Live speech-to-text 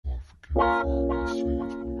Situations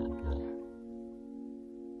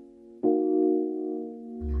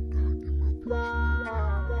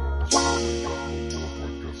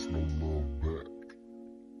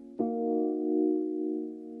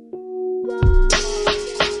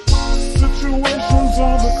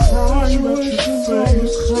are the crime that you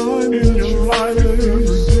face in your life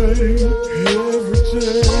every day.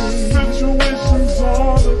 Situations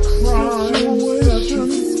are the crime that you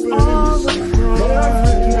face every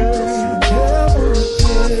day.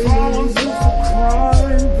 Violence is the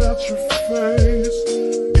crime that you face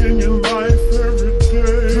in your life every day.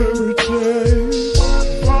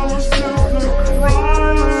 Violence is the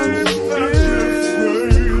crime that you face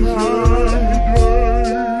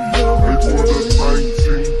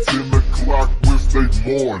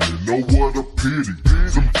morning, oh what a pity.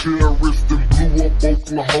 Some terrorists that blew up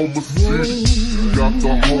Oklahoma City. Got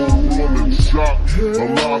the whole world in shock, a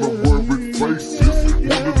lot of worried faces.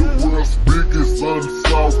 One of the world's biggest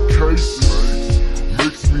unsolved cases.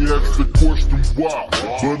 Makes me ask the question why,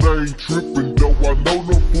 but I ain't tripping though. I know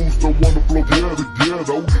no fools don't wanna blow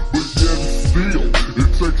ghetto, but yet still, it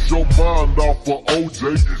takes your mind off of OJ.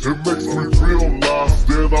 It makes me realize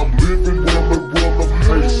that I'm living in a world of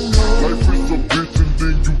hate. Life is a bitch and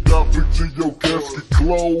then you die, picture your casket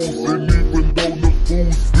closed. And even though the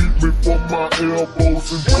fools beat me for my elbows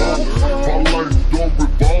and bones, my life don't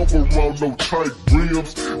revolve around no tight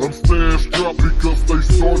rims. I'm staying strapped because they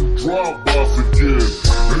starting drive-bys again.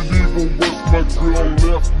 And even once my girl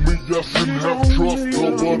left me, I shouldn't have trust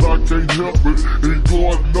her, but I can't help it. And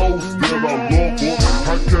God knows that I love her.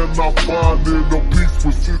 How can I find inner peace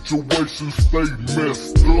when situations stay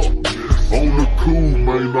messed up? On the cool,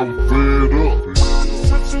 man, I'm fed up.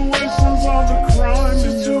 Situations are the crime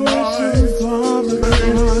in your life.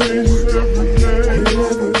 Every day.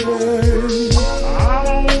 I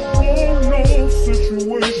don't want no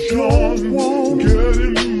situation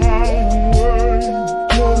getting in my way.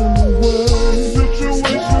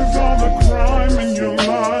 Situations are the crime in your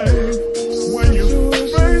life when you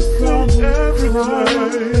face them every day.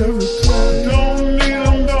 Don't need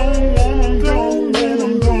them, don't want them, don't need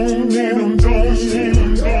them, don't need them, don't need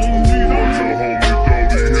them, don't need them.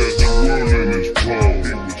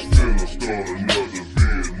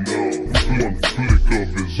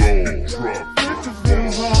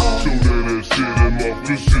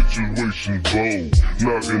 Situation bold,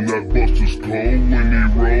 knocking that buster's cold when he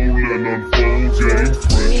roll and unfold game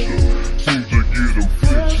pressure. Seems to get him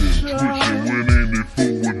flinching, twitching when any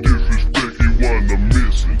fool with disrespect he wound up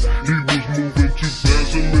missing. He was moving too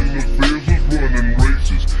fast and in the feds was running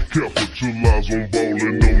races. Capitalize on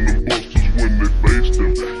ballin' on the busters when they faced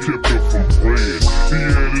him, kept him from praying. He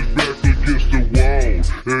had his back against the wall,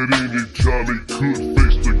 at any time he could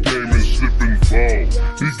face the game and slip and fall.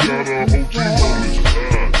 He got a whole team on his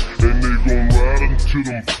side, and they gon' ride until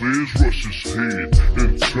them feds rush his head.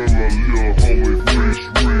 Until our little homie face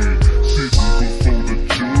red, sitting before the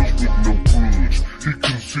judge with no grudge. He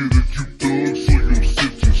considered you thugs, so you'll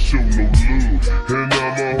sit and show no love. And now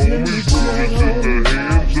my homies brothers in the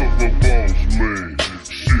hands of a boss man.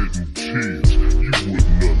 Shitting kids, you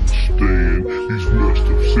wouldn't understand these messed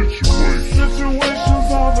up situations. Situations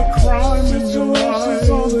are the crime in your life.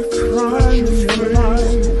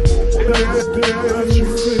 That you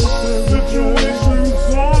face. Situations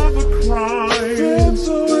are the crime.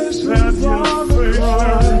 Situations are the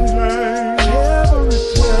crime. Every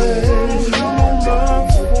day. No love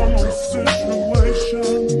for no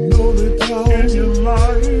situation. No, they don't. In your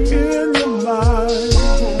life. In your life.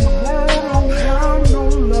 The world don't have no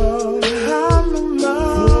love. Have no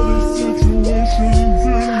love. For these situations in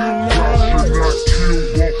your life. God should not kill,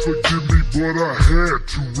 won't forgive me, but I had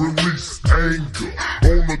to release anger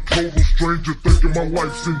on a total stranger, thinking my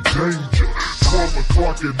life's in danger. 12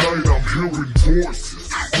 o'clock at night, I'm hearing voices,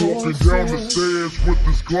 walking down the stairs with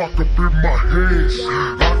this Glock up in my hand.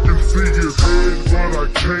 I can see his head, but I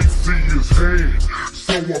can't see his hand.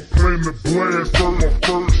 So I plan to blast for my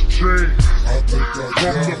first chance.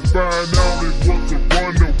 Come to find out it was a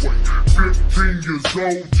runaway. 15 years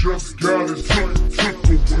old, just got his took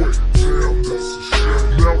away. Damn, that's a shame.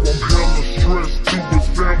 Now I'm hella stressed to his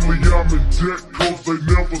family, I'm in debt, cause they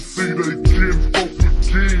never see they kinfolk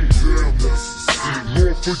again. Damn, that's a shame.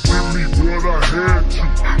 Lord forgive me, but I had to.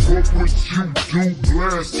 What would you do?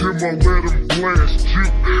 Blast him or let him blast you?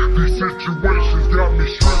 These situations got me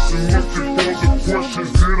stressing, looking for the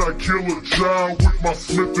questions. Did I kill a child with my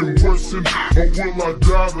Smith & Wesson? Or will I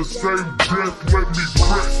die the same death? Let me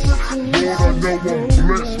press. Lord, I know I'm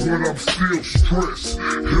blessed, but I'm still stressed.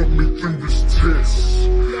 Help me through this test.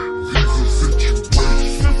 These are situations.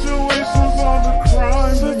 Situations are the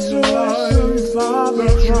crime. Situations are the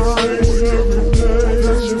crime. face every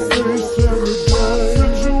day.